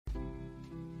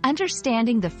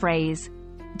Understanding the phrase,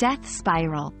 death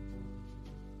spiral.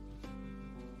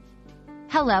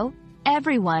 Hello,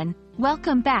 everyone,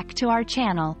 welcome back to our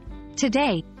channel.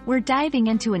 Today, we're diving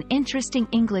into an interesting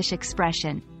English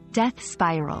expression, death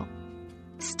spiral.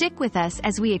 Stick with us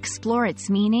as we explore its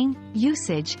meaning,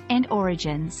 usage, and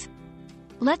origins.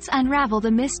 Let's unravel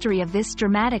the mystery of this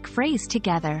dramatic phrase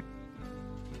together.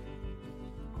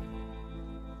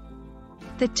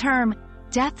 The term,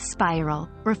 death spiral,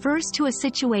 refers to a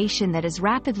situation that is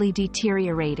rapidly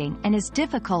deteriorating and is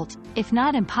difficult, if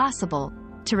not impossible,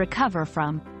 to recover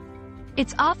from.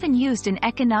 It's often used in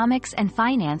economics and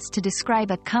finance to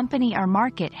describe a company or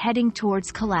market heading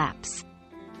towards collapse.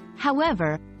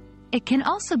 However, it can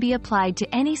also be applied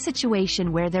to any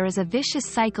situation where there is a vicious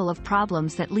cycle of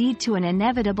problems that lead to an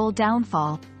inevitable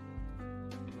downfall.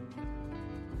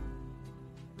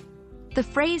 The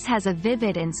phrase has a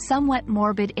vivid and somewhat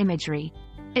morbid imagery.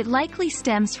 It likely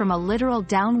stems from a literal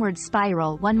downward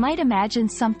spiral one might imagine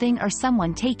something or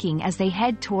someone taking as they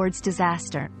head towards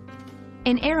disaster.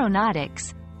 In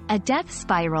aeronautics, a death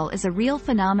spiral is a real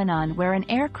phenomenon where an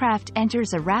aircraft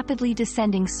enters a rapidly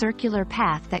descending circular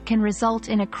path that can result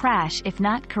in a crash if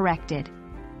not corrected.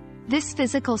 This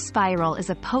physical spiral is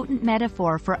a potent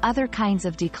metaphor for other kinds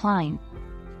of decline.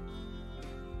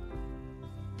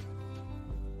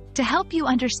 To help you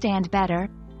understand better,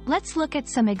 let's look at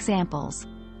some examples.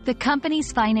 The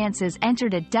company's finances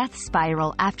entered a death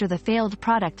spiral after the failed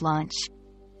product launch.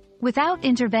 Without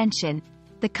intervention,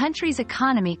 the country's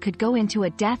economy could go into a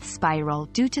death spiral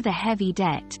due to the heavy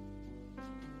debt.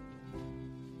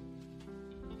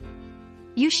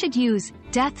 You should use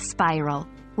death spiral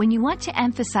when you want to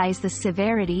emphasize the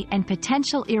severity and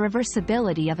potential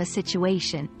irreversibility of a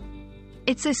situation.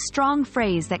 It's a strong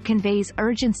phrase that conveys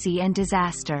urgency and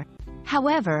disaster.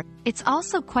 However, it's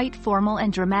also quite formal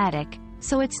and dramatic,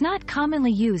 so it's not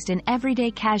commonly used in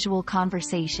everyday casual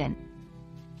conversation.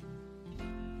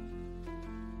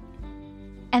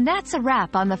 And that's a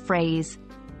wrap on the phrase,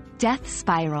 death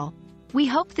spiral. We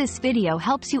hope this video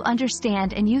helps you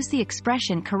understand and use the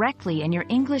expression correctly in your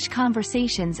English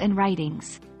conversations and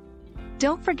writings.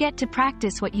 Don't forget to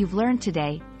practice what you've learned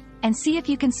today, and see if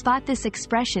you can spot this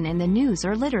expression in the news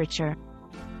or literature.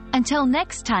 Until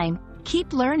next time,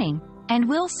 keep learning, and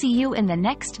we'll see you in the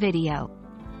next video.